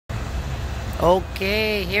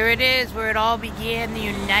Okay, here it is where it all began, the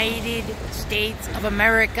United States of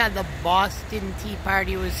America. The Boston Tea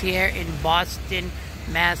Party was here in Boston,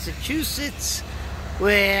 Massachusetts,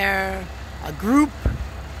 where a group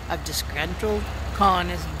of disgruntled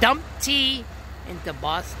colonists dumped tea into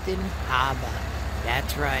Boston Harbor.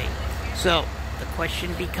 That's right. So the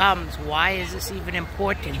question becomes, why is this even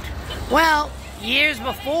important? Well, years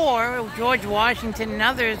before, George Washington and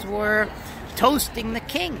others were toasting the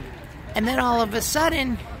king. And then all of a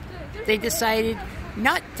sudden, they decided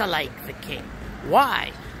not to like the king.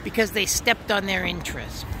 Why? Because they stepped on their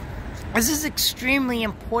interests. This is extremely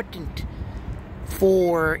important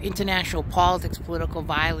for international politics, political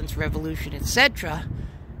violence, revolution, etc.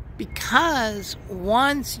 Because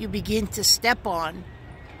once you begin to step on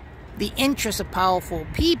the interests of powerful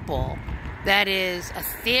people, that is a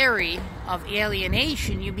theory of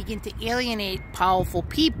alienation, you begin to alienate powerful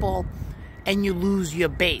people and you lose your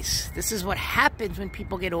base. This is what happens when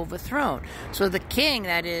people get overthrown. So the king,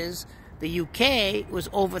 that is the UK, was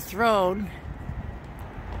overthrown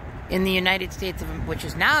in the United States of, which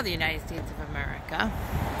is now the United States of America.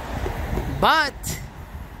 But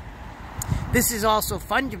this is also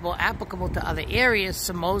fungible, applicable to other areas.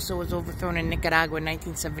 Somoza was overthrown in Nicaragua in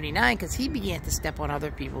 1979 because he began to step on other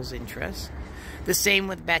people's interests. The same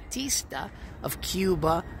with Batista of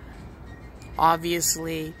Cuba,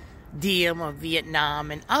 obviously Diem of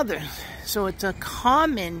Vietnam, and others. So it's a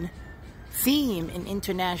common theme in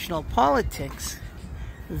international politics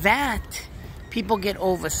that people get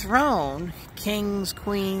overthrown, kings,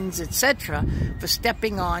 queens, etc., for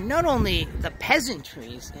stepping on not only the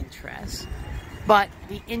peasantry's interests, but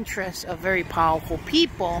the interests of very powerful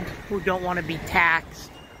people who don't want to be taxed,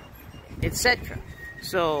 etc.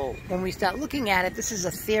 So when we start looking at it, this is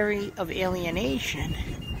a theory of alienation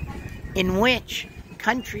in which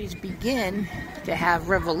countries begin to have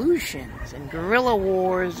revolutions and guerrilla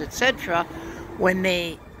wars, etc., when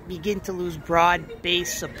they begin to lose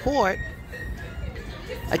broad-based support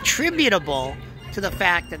attributable to the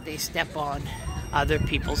fact that they step on other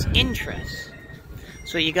people's interests.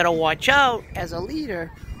 So you got to watch out as a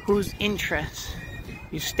leader whose interests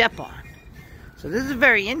you step on. So this is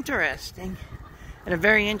very interesting, and a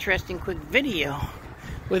very interesting quick video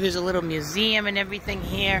where there's a little museum and everything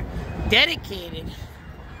here dedicated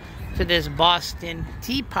to this Boston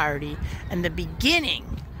Tea Party and the beginning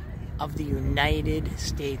of the United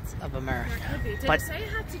States of America. But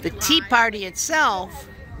the Tea Party itself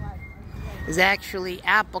is actually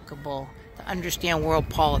applicable to understand world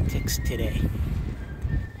politics today.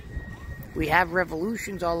 We have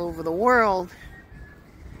revolutions all over the world,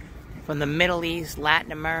 from the Middle East,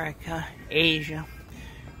 Latin America, Asia,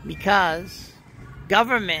 because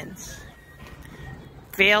governments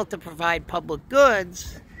fail to provide public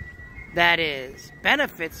goods, that is,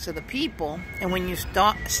 benefits to the people. And when you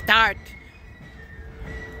start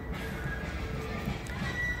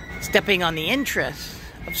stepping on the interests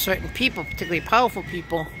of certain people, particularly powerful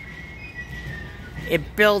people,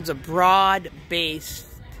 it builds a broad-based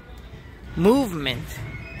movement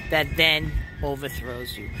that then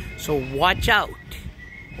overthrows you. So watch out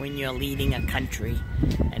when you're leading a country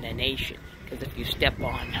and a nation, because if you step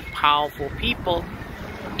on powerful people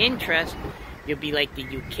interests, you'll be like the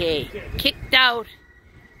UK, kicked out,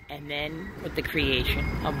 and then with the creation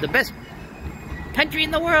of the best country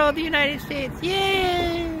in the world, the United States.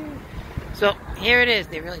 Yay! So here it is.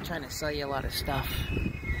 They're really trying to sell you a lot of stuff.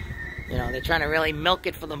 You know, they're trying to really milk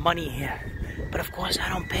it for the money here. But of course, I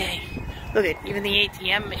don't pay. Look at, even the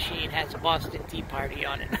ATM machine has a Boston Tea Party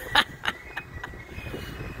on it.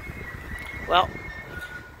 Well,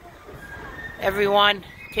 everyone,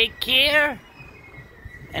 take care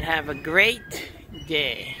and have a great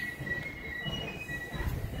day.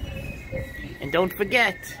 And don't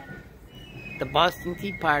forget, the Boston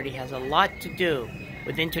Tea Party has a lot to do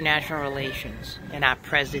with international relations in our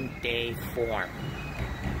present day form.